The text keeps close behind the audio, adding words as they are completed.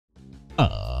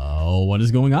Oh, what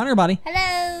is going on, everybody?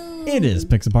 Hello! It is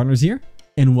Pixel Partners here,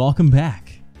 and welcome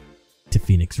back to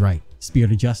Phoenix Wright,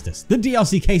 Spirit of Justice, the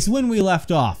DLC case when we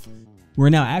left off. We're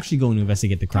now actually going to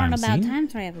investigate the crime scene. About time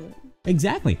travel.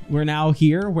 Exactly. We're now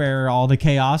here where all the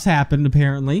chaos happened,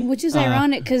 apparently. Which is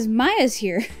ironic, because Maya's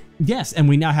here. Yes, and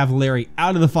we now have Larry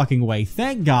out of the fucking way.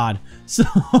 Thank God. So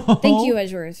thank you,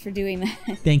 Edgeworth, for doing that.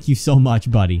 Thank you so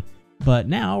much, buddy. But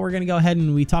now we're going to go ahead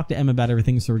and we talked to Emma about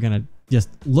everything, so we're going to just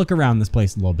look around this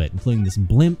place a little bit, including this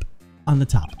blimp on the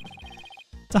top.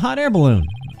 It's a hot air balloon.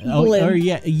 Oh, or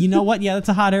yeah, you know what? Yeah, that's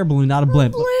a hot air balloon, not a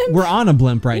blimp. We're on a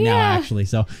blimp right now, actually.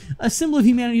 So a symbol of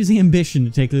humanity's ambition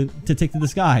to take to the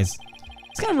skies.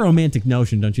 It's kind of a romantic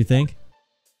notion, don't you think?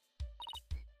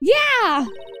 Yeah!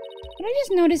 But I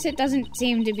just noticed it doesn't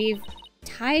seem to be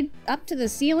tied up to the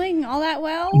ceiling all that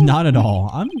well. Not at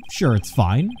all. I'm sure it's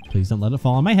fine. Please don't let it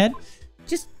fall on my head.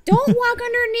 Just don't walk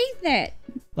underneath it.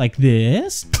 Like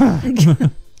this?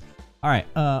 All right,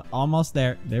 almost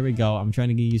there. There we go. I'm trying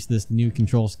to get used to this new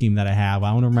control scheme that I have.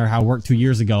 I don't remember how it worked 2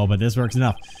 years ago, but this works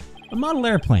enough. A model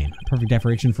airplane, perfect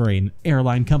decoration for an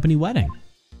airline company wedding.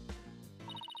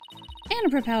 And a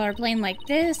propeller plane like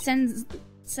this lends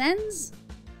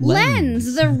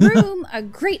the room a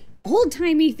great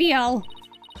old-timey feel.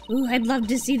 Ooh, I'd love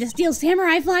to see the Steel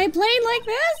Samurai fly a plane like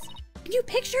this. Can you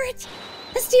picture it?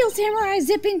 The Steel Samurai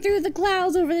zipping through the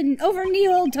clouds over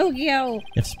new old Tokyo.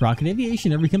 If Sprocket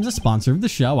Aviation ever becomes a sponsor of the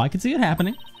show, I could see it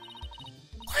happening.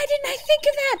 Why didn't I think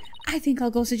of that? I think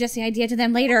I'll go suggest the idea to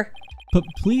them later. But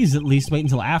please at least wait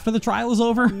until after the trial is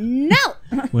over. No!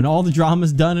 When all the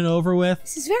drama's done and over with.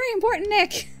 This is very important,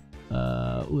 Nick.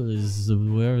 Where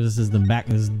this is the back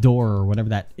of this door or whatever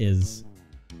that is.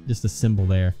 Just a symbol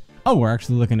there. Oh, we're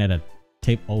actually looking at a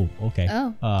tape. Oh, okay.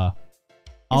 Oh.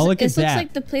 I'll look at that. This looks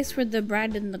like the place where the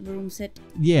bride and the groom sit.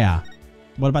 Yeah.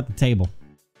 What about the table?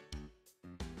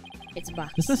 It's a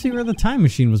box. This must be where the time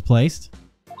machine was placed.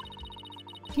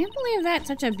 Can't believe that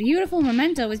such a beautiful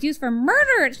memento was used for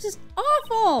murder. It's just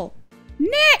awful.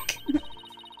 Nick!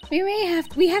 We have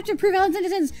to prove Ellen's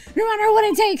innocence, no matter what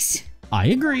it takes. I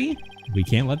agree. We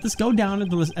can't let this go down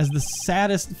as the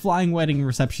saddest flying wedding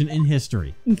reception in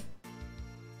history.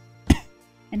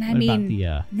 And I mean,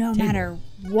 no matter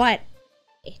what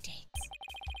it takes.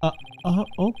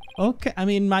 Okay. I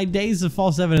mean, my days of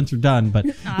false evidence are done, but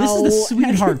this is the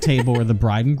sweetheart table where the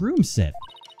bride and groom sit.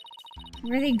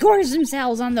 Where they gorge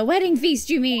themselves on the wedding feast,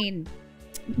 you mean?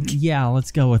 Yeah,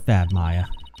 let's go with that, Maya.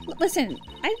 Listen,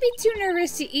 I'd be too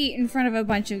nervous to eat in front of a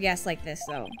bunch of guests like this,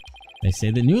 though. They say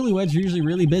that newlyweds are usually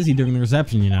really busy during the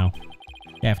reception, you know.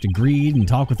 They have to greet and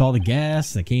talk with all the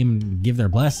guests. They came and give their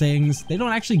blessings. They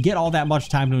don't actually get all that much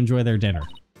time to enjoy their dinner.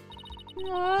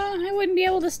 Aw, I wouldn't be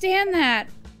able to stand that.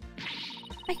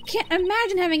 I can't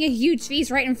imagine having a huge feast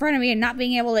right in front of me and not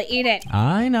being able to eat it.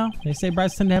 I know. They say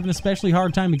brides tend to have an especially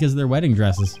hard time because of their wedding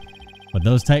dresses. With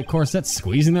those tight corsets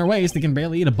squeezing their waist, they can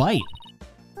barely eat a bite.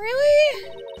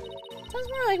 Really? Sounds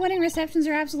more like wedding receptions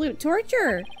are absolute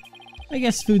torture. I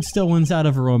guess food still wins out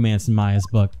over romance in Maya's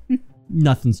book.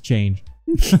 Nothing's changed.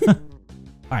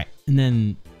 Alright, and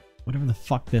then whatever the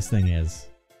fuck this thing is.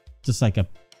 Just like so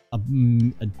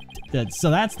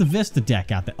that's the Vista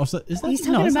deck out there. Oh, so is that, he's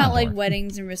talking about like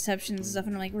weddings and receptions and stuff,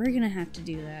 and I'm like, we're gonna have to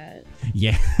do that.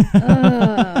 Yeah.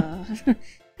 I bet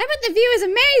the view is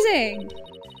amazing,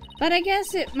 but I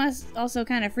guess it must also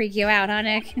kind of freak you out, huh,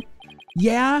 Nick?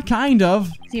 Yeah, kind of.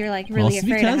 So you're like really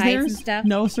afraid of heights and stuff.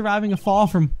 No surviving a fall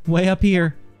from way up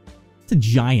here. It's a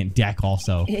giant deck,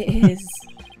 also. It is.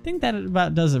 I think that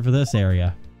about does it for this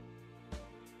area.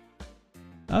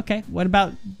 Okay, what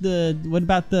about the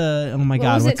oh my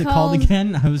god, what's it called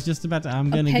again? I was just about to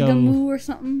Pegamoo or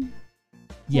something?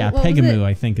 Yeah, Pegamoo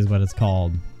I think is what it's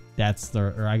called. That's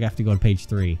or I have to go to page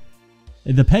 3.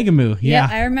 The Pegamoo, yeah.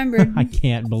 I remembered. I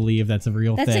can't believe that's a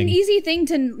real thing. That's an easy thing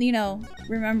to,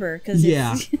 remember cuz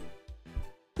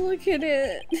look at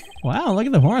it. Wow, look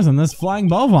at the horns on this flying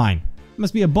bovine. It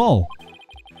must be a bull.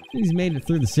 He's made it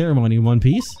through the ceremony in one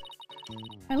piece.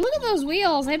 And look at those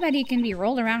wheels. I bet he can be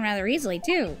rolled around rather easily,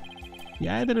 too.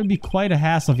 Yeah, I bet it would be quite a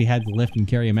hassle if he had to lift and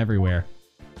carry him everywhere.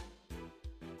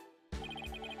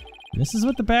 This is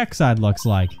what the backside looks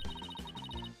like.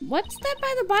 What's that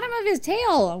by the bottom of his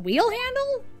tail? A wheel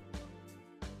handle?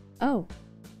 Oh.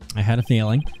 I had a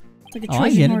feeling. It's like a I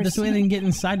get it. This way they can get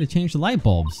inside to change the light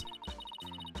bulbs.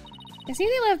 I see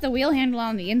they left the wheel handle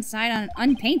on the inside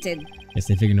unpainted. Guess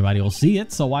they figured nobody will see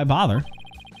it, so why bother?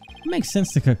 It makes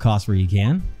sense to cut costs where you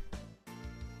can.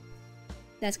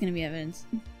 That's gonna be evidence.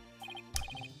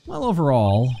 Well,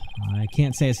 overall, I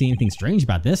can't say I see anything strange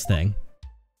about this thing.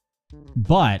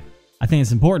 But I think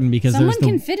it's important because someone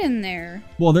can fit in there.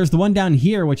 Well, there's the one down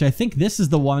here, which I think this is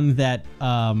the one that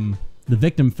the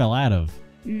victim fell out of.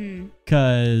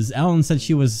 Because Ellen said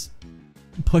she was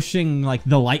pushing like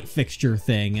the light fixture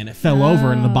thing and it fell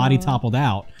over and the body toppled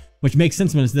out, which makes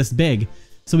sense when it's this big.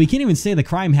 So we can't even say the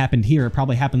crime happened here. It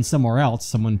probably happened somewhere else.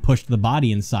 Someone pushed the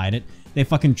body inside it. They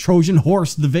fucking Trojan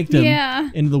horsed the victim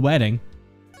into the wedding.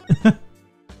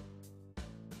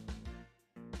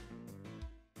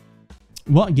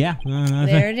 Well, yeah.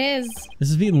 There it is. This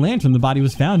is the lantern the body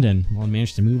was found in. Well, I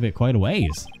managed to move it quite a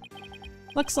ways.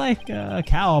 Looks like a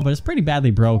cow, but it's pretty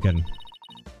badly broken.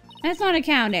 That's not a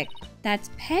cow, Nick. That's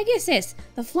Pegasus,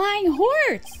 the flying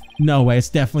horse. No way, it's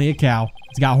definitely a cow.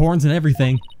 It's got horns and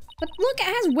everything. But look, it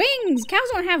has wings. Cows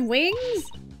don't have wings.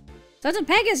 So it's a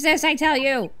Pegasus, I tell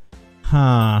you.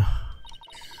 Huh.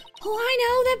 Oh, I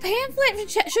know. The pamphlet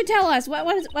should tell us. What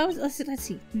was? Let's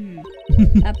see.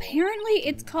 Apparently,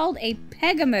 it's called a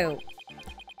pegamoo.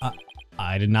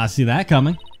 I did not see that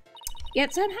coming.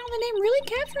 Yet somehow the name really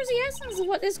captures the essence of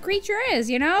what this creature is,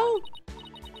 you know?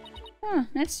 Huh,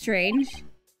 that's strange.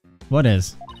 What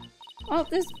is? Well,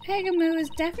 this pegamoo is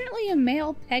definitely a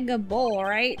male pegabull,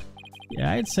 right?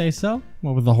 Yeah, I'd say so.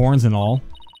 Well, with the horns and all.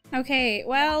 Okay,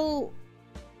 well...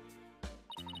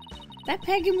 that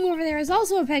pegamoo over there is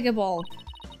also a pegabull.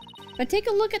 But take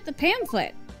a look at the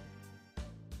pamphlet.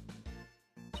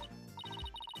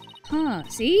 Huh,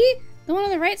 see? The one on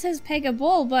the right says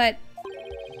pegabull, but...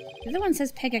 the other one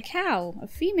says pegacow, a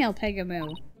female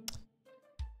pegamoo.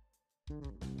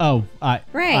 Oh,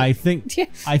 right. I think I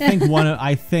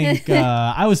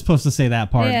was supposed to say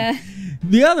that part. Yeah.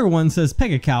 The other one says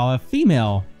pegacow, a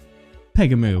female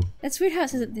pegamoo. That's weird how it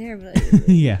says it there, but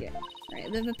yeah.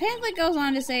 Right. The pamphlet goes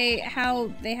on to say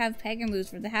how they have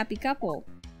pegamoos for the happy couple.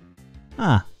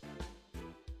 Huh.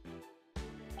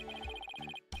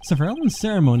 So for Ellen's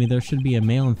ceremony, there should be a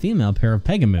male and female pair of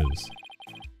pegamoos.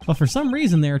 But for some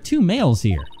reason, there are two males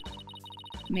here.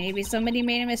 Maybe somebody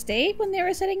made a mistake when they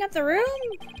were setting up the room?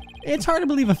 It's hard to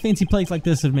believe a fancy place like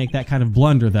this would make that kind of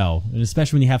blunder, though. And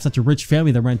especially when you have such a rich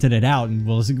family that rented it out and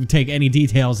will take any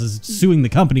details as suing the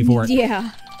company for it.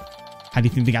 Yeah. How do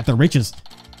you think they got their riches?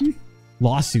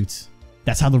 Lawsuits.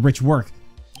 That's how the rich work.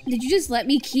 Did you just let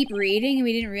me keep reading and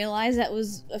we didn't realize that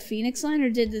was a Phoenix line, or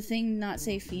did the thing not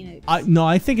say Phoenix? No,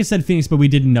 I think it said Phoenix, but we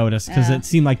didn't notice because it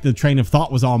seemed like the train of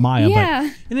thought was all Maya.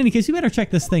 Yeah. But in any case, you better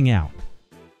check this thing out.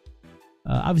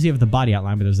 Obviously, you have the body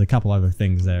outline, but there's a couple other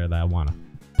things there that I want to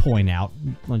point out.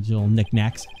 Little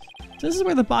knickknacks. So this is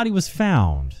where the body was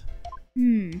found.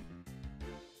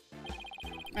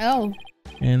 Oh.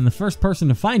 And the first person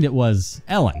to find it was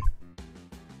Ellen.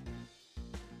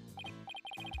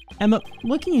 Emma,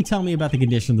 what can you tell me about the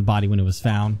condition of the body when it was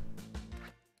found?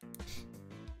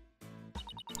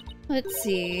 Let's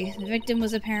see. The victim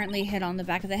was apparently hit on the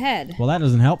back of the head. Well, that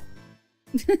doesn't help.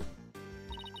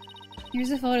 Here's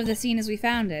a photo of the scene as we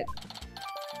found it.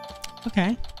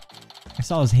 Okay. I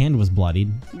saw his hand was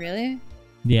bloodied. Really?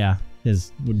 Yeah,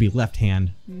 his would-be left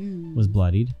hand was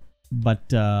bloodied.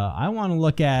 But I want to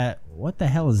look at what the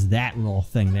hell is that little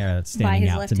thing there that's standing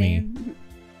out to me.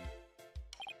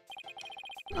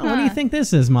 Oh, what do you think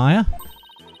this is, Maya?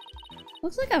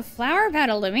 Looks like a flower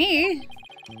petal to me.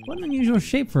 What an unusual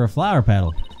shape for a flower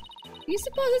petal. You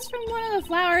suppose it's from one of the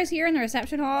flowers here in the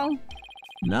reception hall?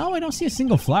 No, I don't see a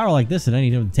single flower like this at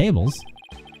any of the tables.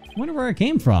 I wonder where it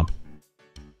came from.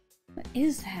 What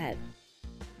is that?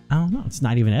 I don't know. It's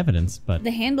not even evidence, but...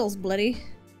 the handle's bloody.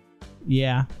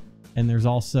 Yeah. And there's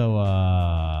also,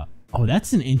 oh,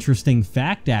 that's an interesting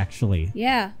fact, actually.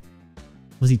 Yeah.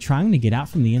 Was he trying to get out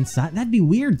from the inside? That'd be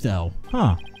weird, though.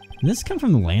 Huh. Did this come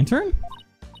from the lantern?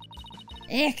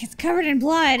 Ick, it's covered in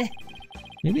blood.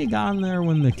 Maybe it got on there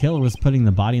when the killer was putting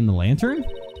the body in the lantern?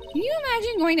 Can you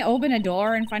imagine going to open a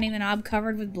door and finding the knob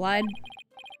covered with blood?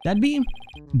 That'd be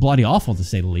bloody awful, to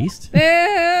say the least.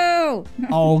 Boo!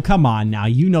 Oh, come on now.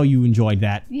 You know you enjoyed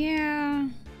that. Yeah.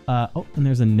 Oh, and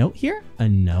there's a note here? A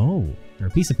note. Or a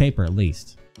piece of paper, at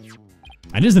least.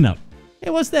 It is a note.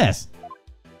 Hey, what's this?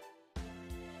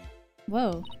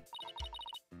 Whoa.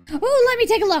 Oh, let me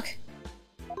take a look.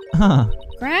 Huh.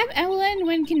 Grab Ellen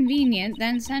when convenient,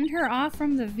 then send her off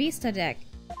from the Vista deck.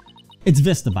 It's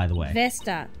Vista, by the way.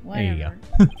 Vista. Whatever. There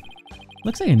you go.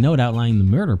 Looks like a note outlining the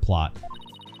murder plot.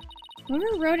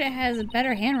 Whoever wrote it has a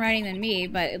better handwriting than me,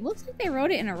 but it looks like they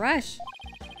wrote it in a rush.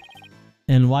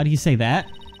 And why do you say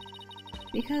that?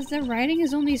 Because the writing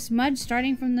is only smudged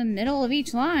starting from the middle of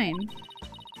each line.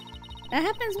 That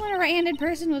happens when a right-handed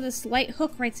person with a slight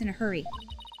hook writes in a hurry.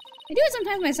 I do it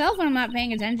sometimes myself when I'm not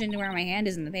paying attention to where my hand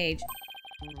is in the page.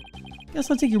 Guess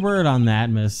I'll take your word on that,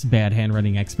 Miss Bad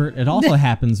Handwriting Expert. It also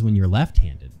happens when you're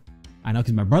left-handed. I know,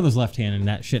 because my brother's left-handed, and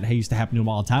that shit used to happen to him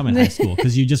all the time in high school.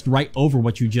 Because you just write over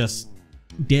what you just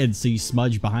did, so you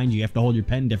smudge behind you. You have to hold your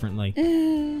pen differently.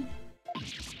 Hey,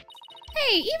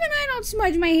 even I don't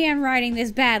smudge my handwriting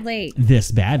this badly.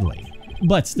 This badly.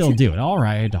 But still do it. All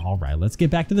right. Let's get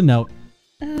back to the note.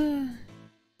 That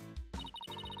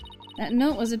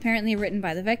note was apparently written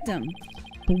by the victim.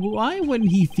 But why wouldn't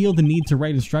he feel the need to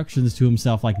write instructions to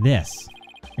himself like this?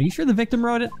 Are you sure the victim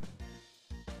wrote it?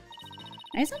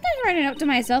 I sometimes write a note to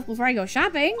myself before I go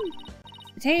shopping.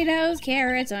 Potatoes,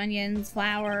 carrots, onions,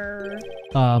 flour.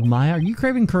 Maya, are you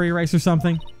craving curry rice or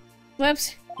something?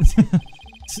 Whoops.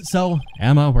 So,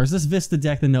 Emma, where's this Vista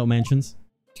deck the note mentions?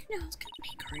 You know I was gonna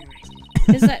make curry rice.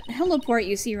 There's that heliport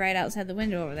you see right outside the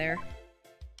window over there.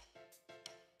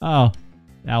 Oh,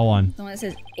 that one. The one that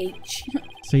says H.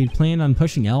 So you plan on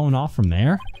pushing Ellen off from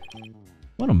there?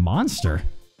 What a monster.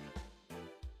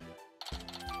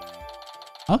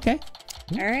 Okay.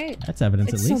 Alright. That's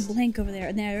evidence it's at least. It's so blank over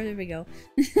there. There we go.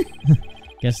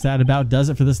 Guess that about does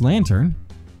it for this lantern.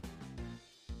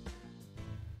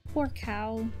 Poor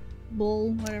cow,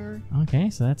 bull, whatever. Okay,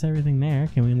 so that's everything there.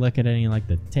 Can we look at any, like,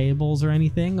 the tables or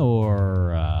anything?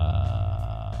 Or,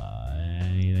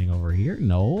 anything over here?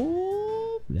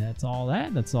 No. That's all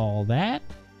that. That's all that.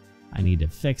 I need to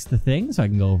fix the thing so I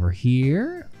can go over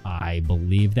here. I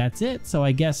believe that's it. So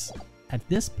I guess at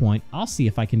this point, I'll see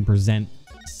if I can present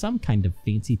some kind of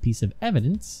fancy piece of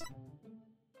evidence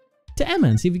to Emma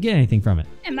and see if we get anything from it.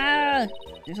 Emma!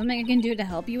 Is there something I can do to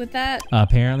help you with that?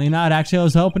 Apparently not. Actually, I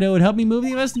was hoping it would help me move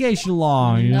the investigation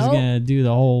along. You're just gonna do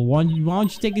the whole one. Why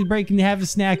don't you take a break and have a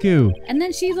snackoo? And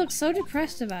then she looked so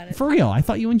depressed about it. For real, I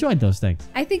thought you enjoyed those things.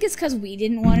 I think it's because we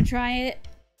didn't want to try it.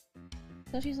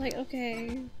 So she's like,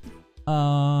 okay.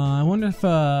 I wonder if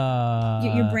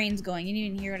Your brain's going. You didn't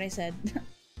even hear what I said.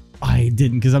 I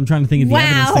didn't, because I'm trying to think of the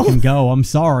evidence that can go. I'm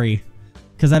sorry.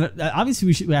 Because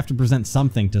obviously we have to present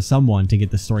something to someone to get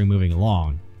the story moving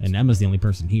along. And Emma's the only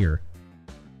person here.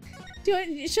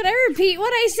 Should I repeat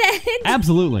what I said?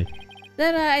 Absolutely.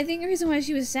 That I think the reason why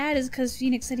she was sad is because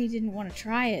Phoenix said he didn't want to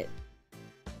try it.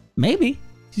 Maybe.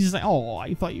 She's just like, oh,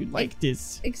 I thought you'd like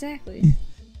this. Exactly.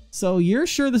 So you're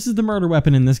sure this is the murder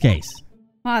weapon in this case?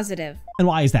 Positive. And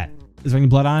why is that? Is there any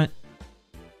blood on it?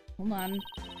 Hold on.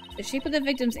 The shape of the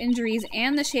victim's injuries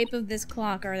and the shape of this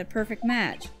clock are the perfect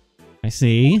match. I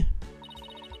see.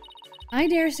 I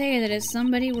dare say that if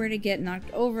somebody were to get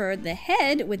knocked over the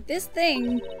head with this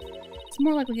thing, it's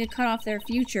more likely to cut off their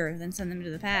future than send them to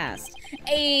the past.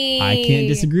 Hey! I can't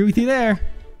disagree with you there.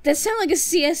 That sounds like a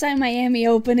CSI Miami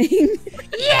opening.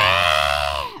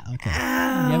 Yeah! Okay.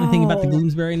 Ow. You have anything about the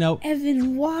Gloomsbury note?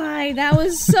 Evan, why? That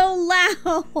was so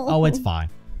loud. Oh, it's fine.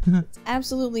 It's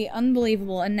absolutely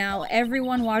unbelievable, and now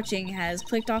everyone watching has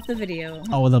clicked off the video.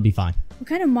 Oh, well, they'll be fine. What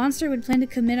kind of monster would plan to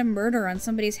commit a murder on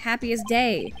somebody's happiest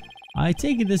day? I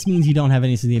take it this means you don't have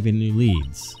any significant new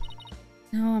leads.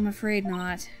 No, I'm afraid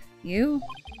not. You?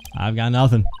 I've got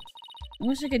nothing. I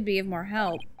wish I could be of more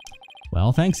help.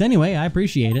 Well, thanks anyway. I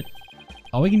appreciate it.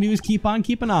 All we can do is keep on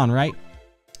keeping on, right?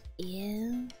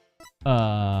 Yeah.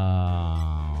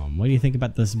 What do you think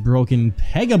about this broken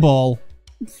Pegaball?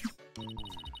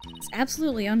 It's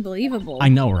absolutely unbelievable. I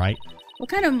know, right? What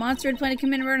kind of monster would plan to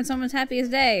commit a murder on someone's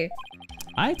happiest day?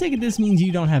 I take it this means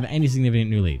you don't have any significant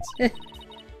new leads.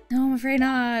 No, I'm afraid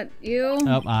not. You?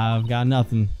 Oh, I've got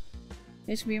nothing.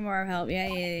 It should be more of help. Yeah.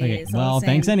 Okay, well,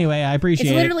 thanks anyway. I appreciate it.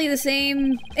 It's literally the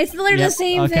same. It's literally the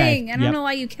same thing. I don't know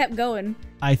why you kept going.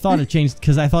 I thought it changed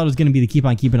because I thought it was going to be the keep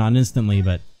on keeping on instantly,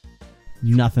 but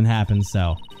nothing happened,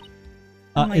 so.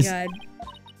 Oh my god.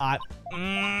 I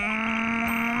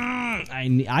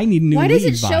need a new lead. Why does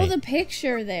it show the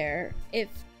picture there?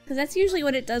 Because that's usually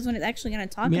what it does when it's actually going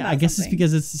to talk about I guess something. it's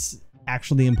because it's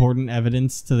actually important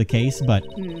evidence to the case, but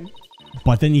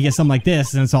then you get something like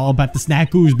this, and it's all about the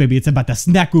snackoos, baby. It's about the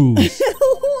snackoos.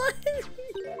 What?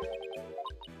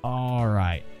 All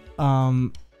right.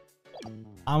 I'm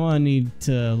gonna need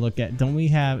to look at. Don't we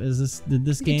have? Did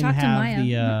this game have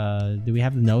the? Do we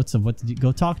have the notes of what to do?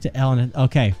 Go talk to Ellen.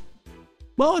 Okay.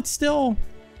 Well, it's still.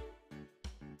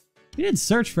 We did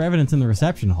search for evidence in the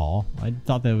reception hall. I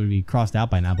thought that would be crossed out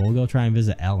by now, but we'll go try and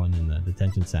visit Ellen in the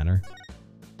detention center.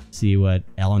 See what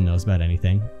Ellen knows about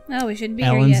anything. Oh, we shouldn't be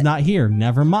Ellen's here yet. not here.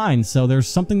 Never mind. So there's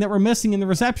something that we're missing in the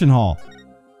reception hall.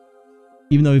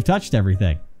 Even though we've touched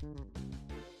everything.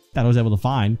 That I was able to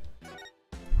find.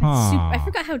 I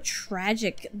forgot how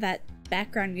tragic that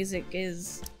background music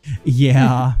is.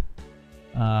 Yeah.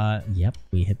 Yep.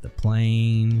 We hit the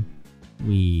plane.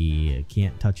 We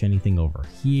can't touch anything over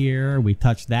here. We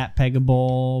touched that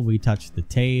Pegaball. We touched the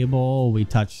table. We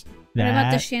touched that. What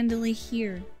about the chandelier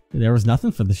here? There was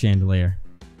nothing for the chandelier.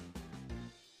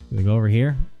 Can we go over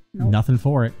here? Nope. Nothing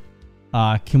for it.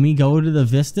 Can we go to the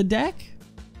Vista deck?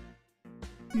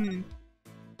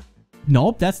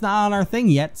 Nope, that's not on our thing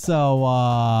yet, so,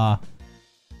 what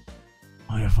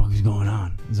the fuck is going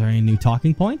on? Is there any new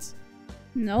talking points?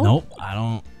 Nope. Nope,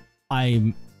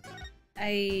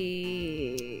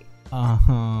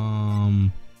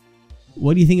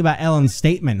 what do you think about Ellen's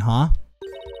statement, huh?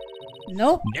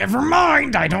 Nope. Never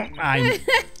mind,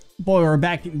 boy, we're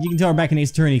back, you can tell we're back in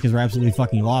Ace Attorney because we're absolutely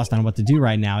fucking lost on what to do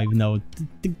right now, even though...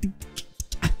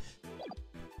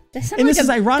 That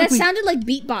sounded like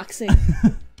beatboxing.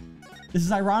 This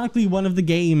is ironically one of the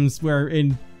games where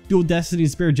in Dual Destiny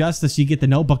and Spirit Justice you get the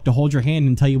notebook to hold your hand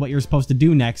and tell you what you're supposed to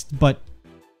do next, but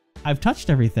I've touched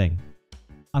everything.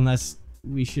 Unless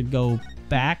we should go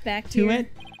back to here.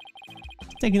 it.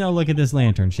 Take another look at this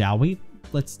lantern, shall we?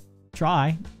 Let's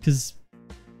try, because...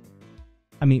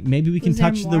 I mean, maybe we can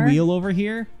touch the wheel over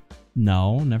here?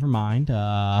 No, never mind.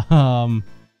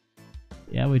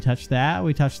 Yeah, we touched that.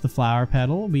 We touched the flower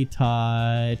petal. We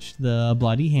touched the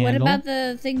bloody handle. What about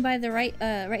the thing by the right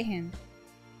hand?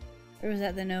 Or was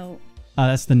that the note?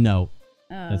 That's the note.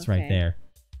 Oh, that's okay. right there.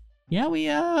 Yeah,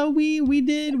 we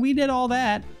did all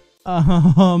that.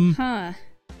 Huh.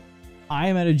 I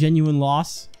am at a genuine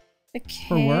loss Okay.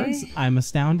 for words. I'm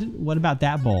astounded. What about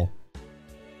that bowl?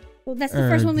 Well, that's the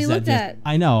first one we looked at.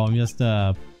 I know. I'm just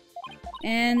And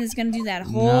it's gonna do that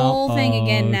whole thing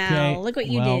again now. Look what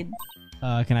you did.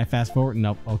 Can I fast forward?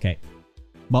 Nope. Okay.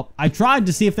 Well, I tried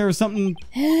to see if there was something,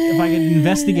 if I could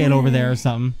investigate over there or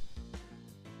something.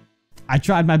 I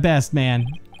tried my best, man.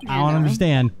 I don't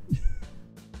understand.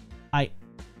 I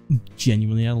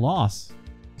genuinely at a loss.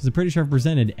 Because I'm pretty sure I've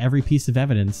presented every piece of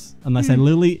evidence. Unless I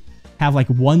literally have like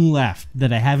one left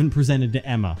that I haven't presented to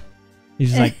Emma. He's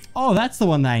just like, oh, that's the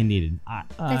one that I needed.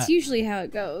 That's usually how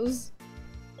it goes.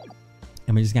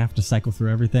 Am I just gonna have to cycle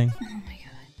through everything? Oh my god.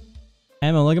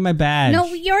 Emma, look at my badge. No,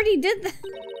 you already did that.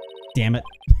 Damn it.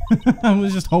 I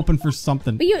was just hoping for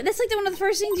something. But that's like one of the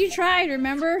first things you tried,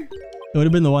 remember? It would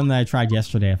have been the one that I tried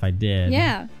yesterday if I did.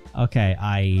 Yeah. Okay,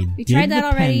 You tried that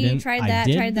already. You tried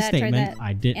that, tried that, tried that.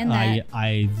 I did. And that.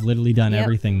 I've literally done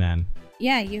everything then.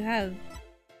 Yeah, you have.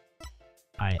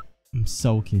 I'm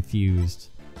so confused.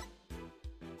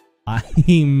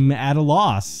 I'm at a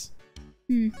loss.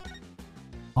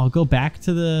 I'll go back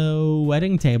to the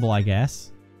wedding table, I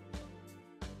guess.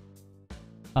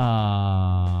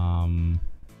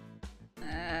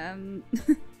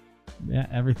 Yeah,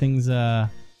 everything's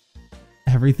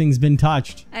been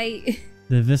touched.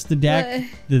 The Vista deck,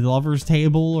 the lover's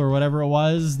table or whatever it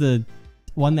was, the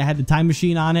one that had the time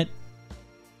machine on it.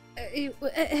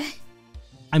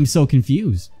 I'm so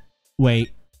confused.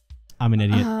 Wait, I'm an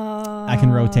idiot. I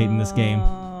can rotate in this game.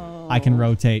 I can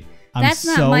rotate. That's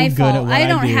not my fault. I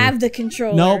don't have the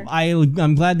controller. Nope.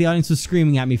 I'm glad the audience was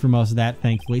screaming at me for most of that,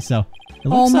 thankfully. So it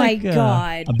looks like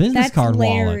god, a business card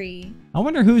wallet. I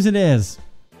wonder whose it is.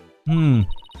 That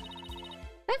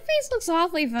face looks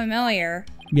awfully familiar.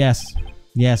 Yes,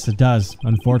 it does.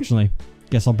 Unfortunately,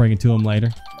 guess I'll bring it to him later.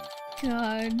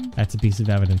 God, that's a piece of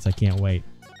evidence. I can't wait.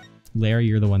 Larry,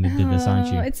 you're the one that did this,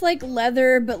 aren't you? It's like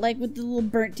leather, but like with the little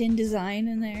burnt-in design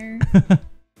in there. God.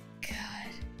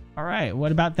 All right,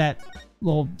 what about that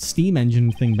little steam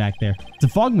engine thing back there? It's a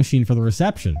fog machine for the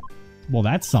reception. Well,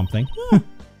 that's something.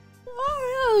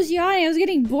 I was yawning. I was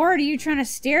getting bored of you trying to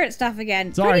stare at stuff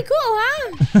again. Sorry. Pretty cool,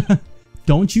 huh?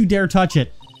 Don't you dare touch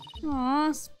it.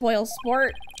 Aw, spoil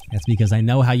sport. That's because I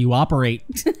know how you operate.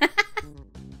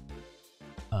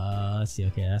 Let's see.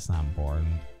 Okay, that's not important.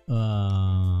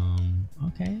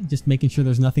 Okay, just making sure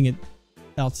there's nothing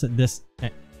else at this.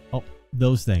 Oh,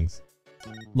 those things.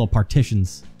 Little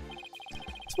partitions.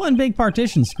 It's one big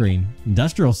partition screen.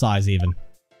 Industrial size, even.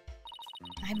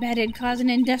 I bet it'd cause an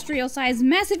industrial sized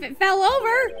mess if it fell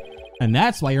over. And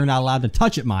that's why you're not allowed to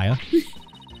touch it, Maya.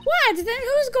 What? Then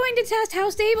who's going to test how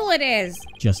stable it is?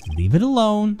 Just leave it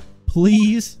alone,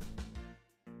 please.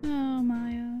 Oh,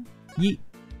 Maya. Yeet.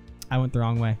 I went the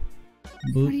wrong way.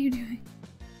 Boop. What are you doing?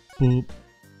 Boop.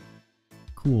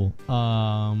 Cool.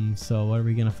 So what are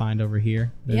we gonna find over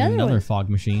here? There's another fog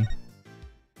machine.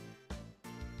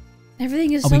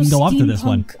 Everything is so we can go up to this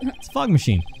steampunk. one. It's a fog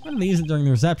machine. Why don't they use it during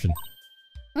the reception?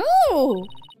 Oh!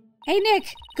 Hey, Nick,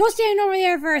 go stand over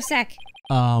there for a sec.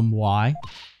 Why?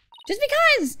 Just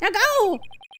because! Now go!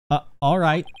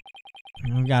 Alright.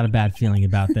 I've got a bad feeling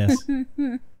about this.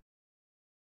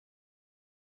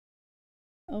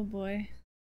 Oh boy.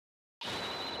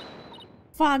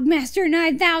 Fogmaster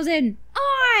 9000!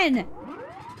 On!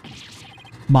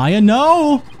 Maya,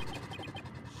 no!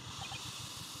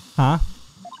 Huh?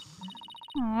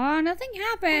 Aw, nothing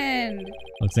happened.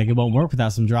 Looks like it won't work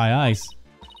without some dry ice.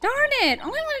 Darn it! All I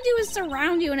want to do is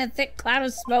surround you in a thick cloud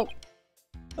of smoke.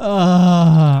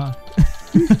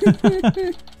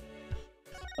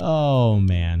 Oh,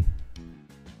 man.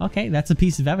 Okay, that's a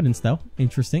piece of evidence, though.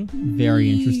 Interesting.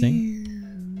 Very interesting.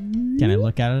 Can I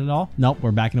look at it at all? Nope,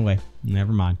 we're backing away.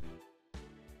 Never mind.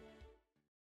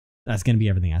 That's going to be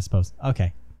everything, I suppose. Okay.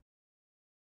 At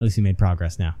least we made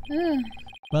progress now.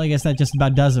 Well, I guess that just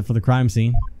about does it for the crime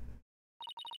scene.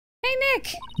 Hey,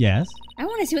 Nick! Yes? I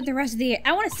want to see the rest of the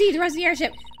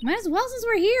airship. Might as well since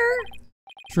we're here.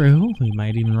 True. We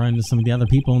might even run into some of the other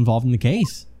people involved in the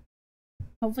case.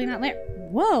 Hopefully not later.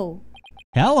 Whoa.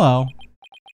 Hello.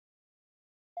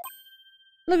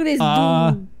 Look at this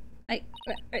dude.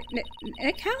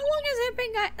 Nick, how long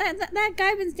has that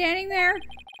guy been standing there?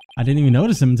 I didn't even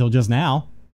notice him until just now.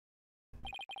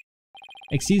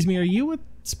 Excuse me, are you with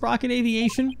Sprocket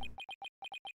Aviation?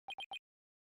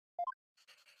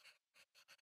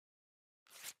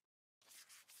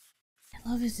 I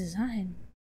love his design.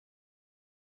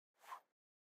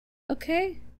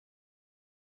 Okay.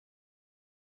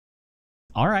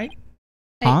 All right.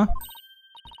 Hey. Huh?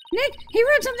 Nick, he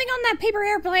wrote something on that paper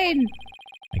airplane.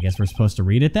 I guess we're supposed to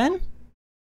read it then?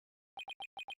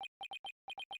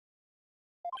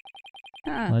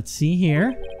 Let's see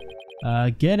here.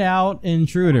 Get out,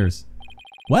 intruders.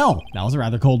 Well, that was a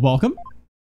rather cold welcome.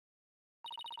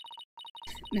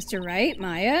 Mr. Wright,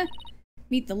 Maya.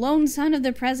 Meet the lone son of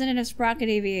the president of Sprocket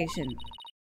Aviation.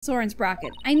 Soren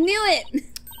Sprocket. I knew it!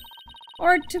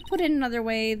 Or to put it another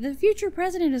way, the future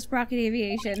president of Sprocket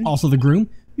Aviation. Also the groom?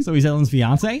 So he's Ellen's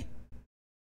fiance?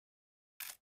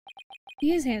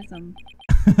 He is handsome.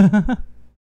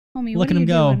 Homie, look what at are him you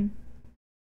go. doing?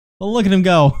 Well, look at him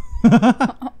go.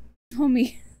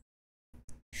 Homie.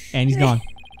 And he's gone.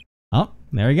 Oh,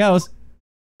 there he goes.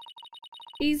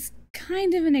 He's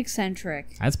kind of an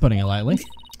eccentric. That's putting it lightly.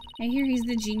 I hear he's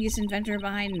the genius inventor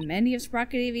behind many of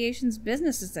Sprocket Aviation's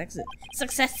business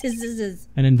successes.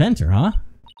 An inventor, huh?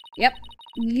 Yep.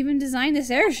 He even designed this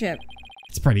airship.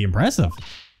 It's pretty impressive.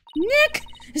 Nick!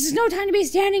 This is no time to be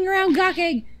standing around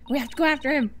gawking. We have to go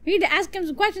after him. We need to ask him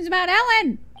some questions about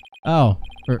Ellen. Oh,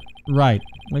 right.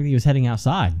 Like he was heading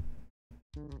outside.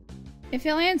 If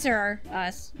he'll answer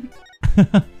us.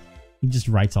 He just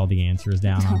writes all the answers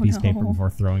down on a piece of paper before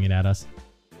throwing it at us.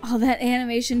 Oh, that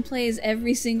animation plays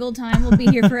every single time. We'll be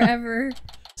here forever.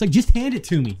 It's like, just hand it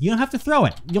to me. You don't have to throw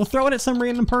it. You'll throw it at some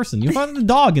random person. You'll throw it at the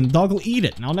dog, and the dog will eat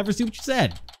it, and I'll never see what you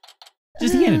said.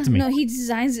 Just hand it to me. No, he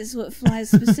designs it so it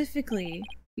flies specifically.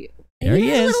 There he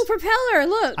has is. A little propeller,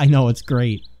 look. I know, it's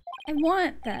great. I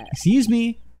want that. Excuse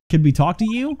me, could we talk to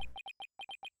you?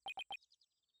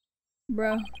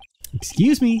 Bro.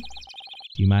 Excuse me,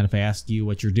 do you mind if I ask you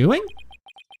what you're doing?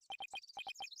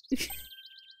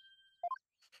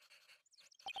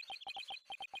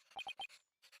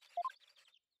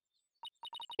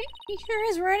 He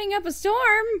sure is riding up a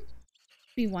storm.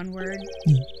 Be one word.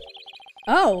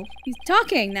 Oh, he's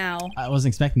talking now. I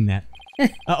wasn't expecting that.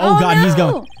 Oh God, no! he's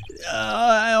going.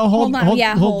 Hold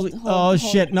on. Hold.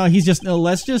 Shit. No, he's just.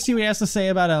 Let's just see what he has to say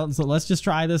about Ellen. So let's just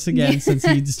try this again since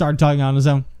he started talking on his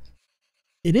own.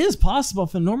 It is possible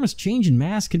if an enormous change in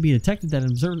mass could be detected that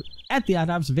observed at the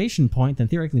observation point, then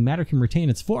theoretically matter can retain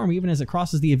its form even as it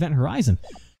crosses the event horizon.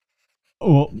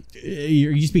 Oh, are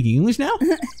you speaking English now?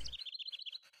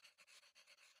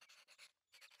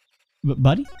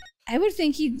 Buddy? I would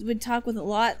think he would talk with a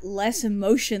lot less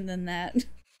emotion than that.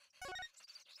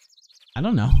 I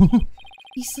don't know.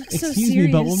 He looks so serious. Excuse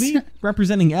me, but we'll be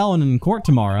representing Ellen in court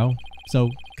tomorrow. So,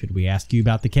 could we ask you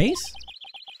about the case?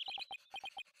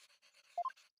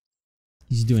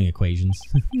 He's doing equations.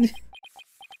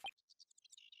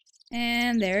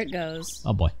 And there it goes.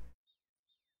 Oh boy.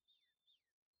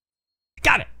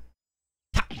 Got it!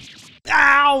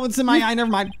 Ow! It's in my eye, never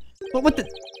mind. But what the...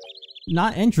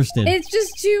 Not interested. It's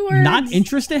just 2 words. Not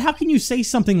interested? How can you say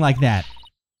something like that?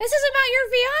 This is about your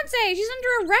fiance. She's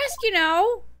under arrest, you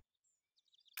know.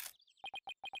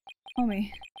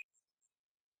 Homie.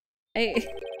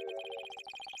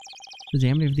 The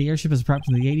diameter of the airship is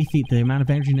approximately 80 feet. The amount of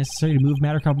energy necessary to move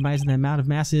matter compromising the amount of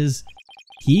mass is...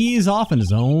 He's off in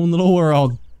his own little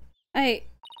world. I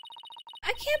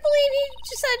can't believe he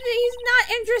just said that he's not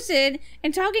interested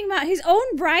in talking about his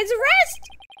own bride's arrest.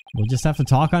 We'll just have to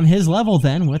talk on his level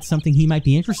then. What's something he might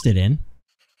be interested in?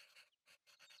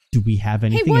 Do we have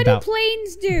anything about... Hey, what do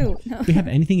planes do? Do we have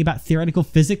anything about theoretical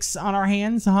physics on our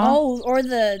hands, huh? Oh, or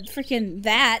the freaking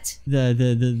that.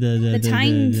 The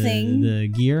time thing. The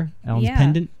gear, Ellen's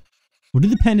pendant. What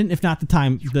is the pendant if not the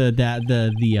time,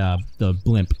 the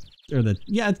blimp? Or the,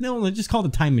 yeah, no, just call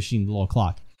it the time machine, the little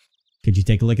clock. Could you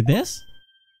take a look at this?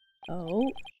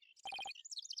 Oh.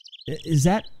 Is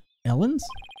that Ellen's?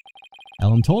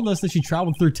 Ellen told us that she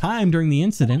traveled through time during the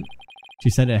incident. She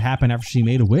said it happened after she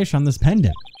made a wish on this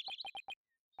pendant.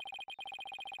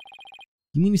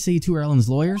 You mean to say you two are Ellen's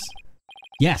lawyers?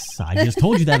 Yes, I just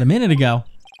told you that a minute ago.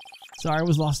 Sorry, I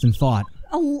was lost in thought.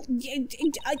 Oh, he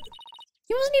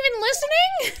wasn't even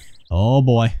listening? Oh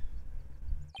boy.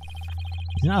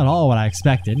 He's not at all what I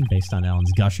expected, based on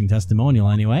Ellen's gushing testimonial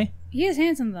anyway. He is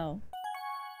handsome, though.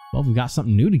 Well, we've got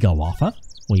something new to go off of.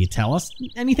 Will you tell us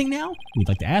anything now? We'd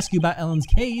like to ask you about Ellen's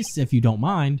case, if you don't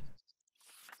mind.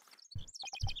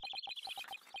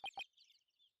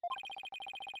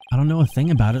 I don't know a thing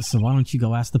about it, so why don't you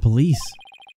go ask the police?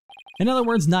 In other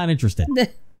words, not interested. This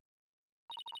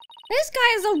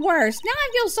guy is the worst. Now I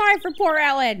feel sorry for poor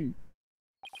Ellen.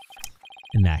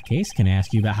 In that case, can I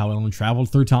ask you about how Ellen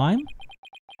traveled through time?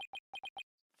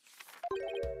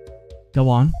 Go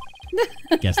on.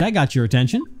 Guess that got your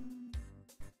attention.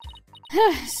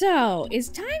 So, is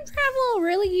time travel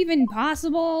really even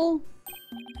possible?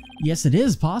 Yes, it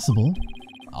is possible.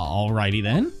 Alrighty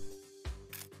then.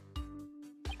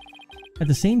 At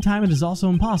the same time, it is also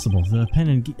impossible. The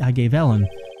pendant I gave Ellen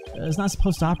is not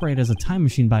supposed to operate as a time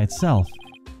machine by itself.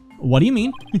 What do you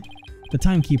mean? The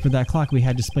timekeeper, that clock we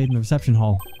had displayed in the reception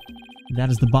hall. That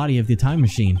is the body of the time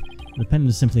machine. The pendant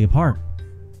is simply a part.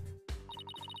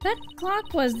 That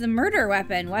clock was the murder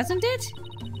weapon, wasn't it?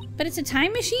 But it's a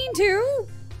time machine, too?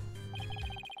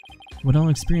 What Ellen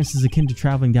experienced is akin to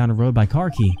traveling down a road by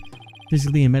car key.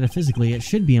 Physically and metaphysically, it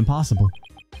should be impossible.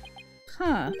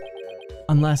 Huh.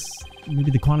 Unless,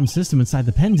 maybe the quantum system inside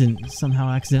the pendant somehow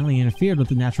accidentally interfered with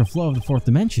the natural flow of the fourth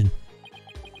dimension.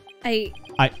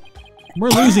 We're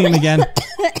losing him again.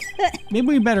 Maybe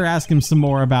we better ask him some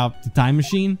more about the time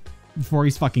machine before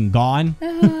he's fucking gone.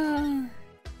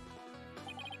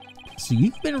 So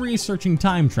you've been researching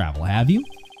time travel, have you?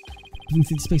 Moving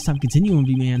through the space-time continuum would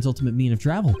be man's ultimate mean of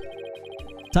travel.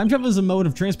 Time travel is a mode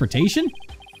of transportation?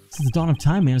 Since the dawn of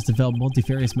time, man has developed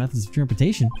multifarious methods of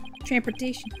transportation.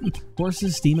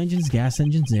 Horses, steam engines, gas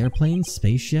engines, airplanes,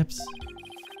 spaceships.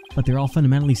 But they're all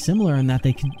fundamentally similar in that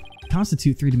they can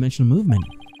constitute three-dimensional movement.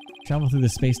 Travel through the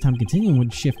space-time continuum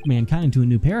would shift mankind into a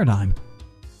new paradigm.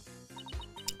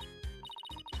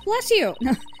 Bless you.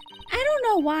 I don't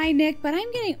know why, Nick, but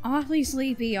I'm getting awfully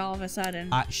sleepy all of a sudden.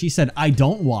 She said, I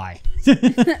don't why.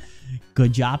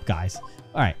 Good job, guys.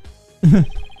 All right.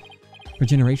 For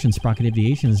generations, sprocket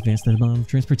aviation has advanced the mode of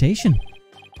transportation.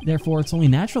 Therefore, it's only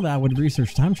natural that I would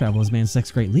research time travel as man's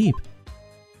next great leap.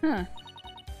 Huh.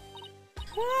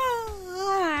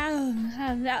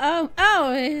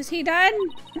 Oh, is he done?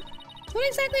 What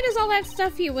exactly does all that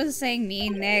stuff he was saying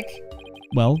mean, Nick?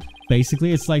 Well,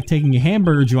 basically, it's like taking a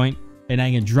hamburger joint and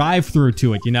adding a drive-through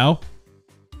to it, you know?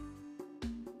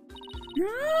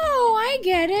 Oh, I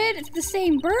get it. It's the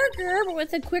same burger, but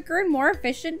with a quicker and more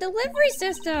efficient delivery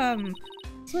system.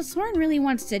 So what Soren really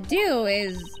wants to do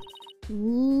is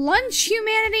launch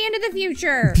humanity into the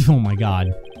future. Oh my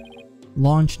god.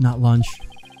 Launch, not lunch.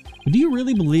 But do you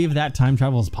really believe that time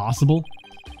travel is possible?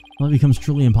 Well, it becomes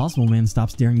truly impossible, man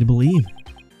stops daring to believe.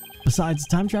 Besides,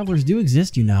 time travelers do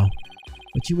exist, you know.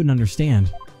 But you wouldn't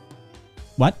understand.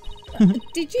 What?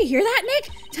 Did you hear that,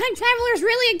 Nick? Time travelers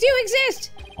really do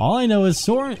exist! All I know is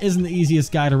Soren isn't the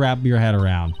easiest guy to wrap your head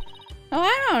around. Oh,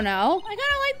 I don't know. I kinda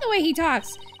like the way he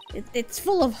talks. It's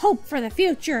full of hope for the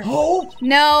future. Hope?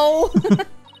 No!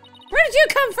 Where did you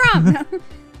come from?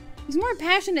 He's more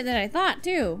passionate than I thought,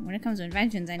 too, when it comes to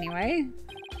inventions anyway.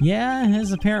 Yeah,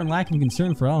 his apparent lack of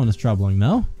concern for Ellen is troubling,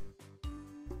 though.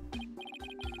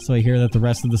 So I hear that the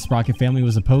rest of the Sprocket family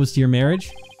was opposed to your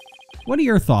marriage? What are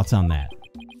your thoughts on that?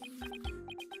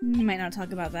 We might not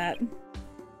talk about that.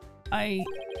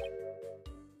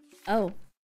 Oh.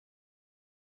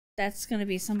 That's gonna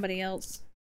be somebody else.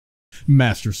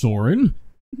 Master Soren?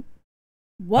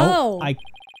 Whoa! Oh,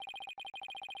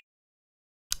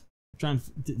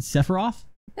 Sephiroth?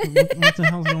 What the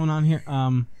hell's going on here?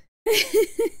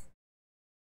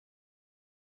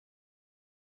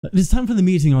 It's time for the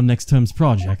meeting on next term's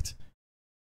project.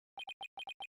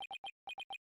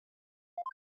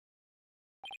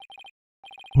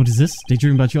 What is this?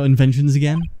 Daydreaming about your inventions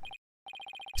again?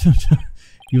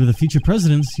 You are the future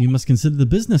presidents. You must consider the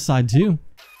business side too.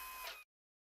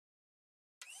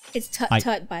 It's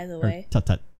Tut-Tut, by the way.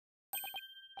 Tut-Tut.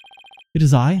 It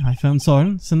is I found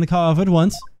Soren. Send the car over at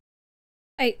once.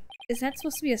 Is that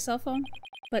supposed to be a cell phone?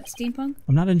 But steampunk?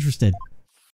 I'm not interested.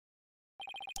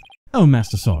 Oh,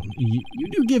 Master Soren, you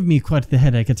do give me quite the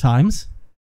headache at times.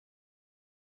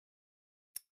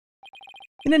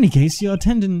 In any case, your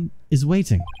attendant is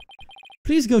waiting.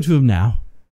 Please go to him now.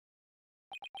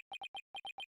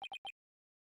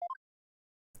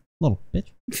 Little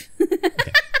bitch.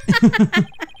 Okay.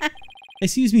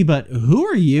 Excuse me, but who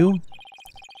are you?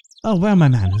 Oh, where are my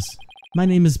manners? My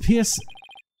name is Pierce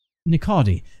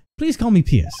Nicardi. Please call me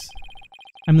Pierce.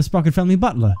 I'm the Sprocket family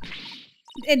butler.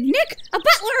 Nick, a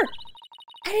butler!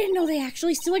 I didn't know they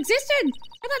actually still existed.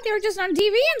 I thought they were just on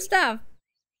TV and stuff.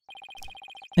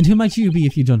 And who might you be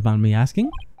if you don't mind me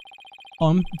asking? Oh,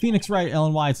 I'm Phoenix Wright,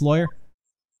 Ellen Wyatt's lawyer.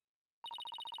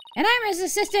 And I'm his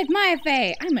assistant, Maya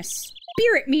Fey. I'm a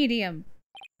spirit medium.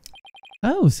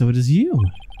 Oh, so it is you.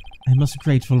 I'm most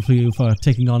grateful for you for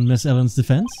taking on Miss Ellen's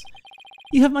defense.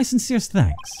 You have my sincerest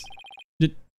thanks.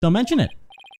 Don't mention it.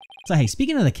 So hey,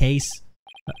 speaking of the case...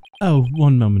 oh,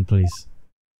 one moment, please.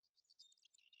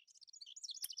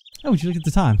 Oh, would you look at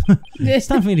the time? It's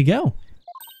time for me to go.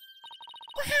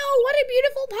 Wow, what a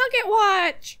beautiful pocket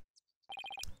watch!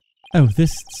 Oh,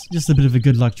 this is just a bit of a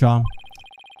good luck charm.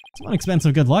 It's one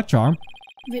expensive good luck charm.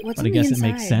 Wait, what's but I on the guess inside?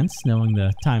 it makes sense, knowing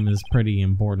the time is pretty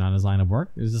important on his line of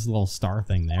work. There's this little star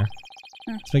thing there.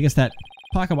 Huh. So I guess that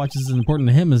pocket watch is as important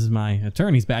to him as my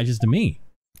attorney's badges to me.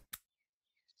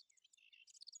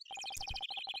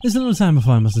 There's a little time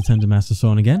before I must attend to Master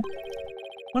Soren again.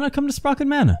 Why not come to Sprocket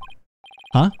Manor?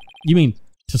 Huh? You mean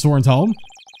to Soren's home?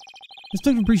 As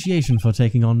token of appreciation for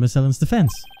taking on Miss Ellen's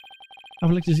defense, I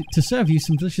would like to serve you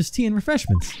some delicious tea and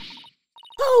refreshments.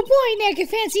 Oh boy, Nick, a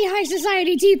fancy high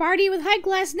society tea party with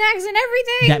high-class snacks and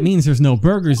everything! That means there's no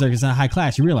burgers, there's not high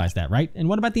class, you realize that, right? And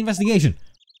what about the investigation?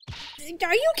 Are you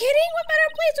kidding? What better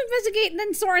place to investigate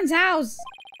than Soren's house?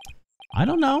 I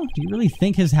don't know. Do you really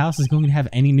think his house is going to have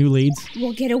any new leads?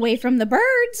 We'll get away from the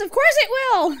birds. Of course it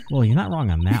will. Well, you're not wrong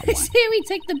on that one. Say we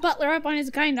take the butler up on his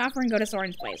kind offer and go to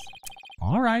Soren's place.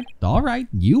 All right,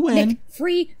 you win. Nick,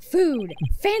 free food.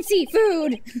 Fancy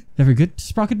food. Very good. To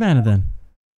Sprocket Manor, then.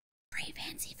 Free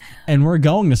fancy food. And we're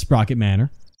going to Sprocket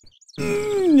Manor.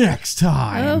 Next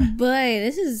time. Oh boy,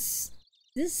 this is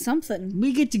something.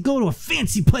 We get to go to a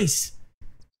fancy place.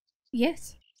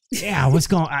 Yes. Yeah, what's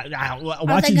going on?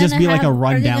 Watch it just be like a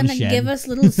rundown shed. Are they gonna give us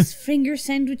little finger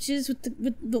sandwiches with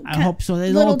the I hope so.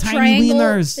 They're little tiny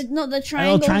wieners. The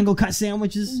triangle. Little triangle cut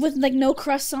sandwiches. With like no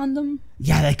crusts on them.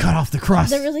 Yeah, they cut off the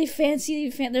crust. They're really fancy.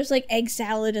 There's like egg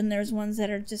salad and there's ones that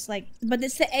are just like, but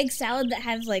it's the egg salad that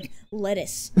has like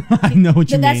lettuce. I know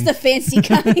what you mean. That's the fancy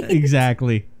kind.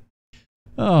 Exactly.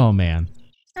 Oh man.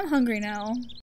 I'm hungry now.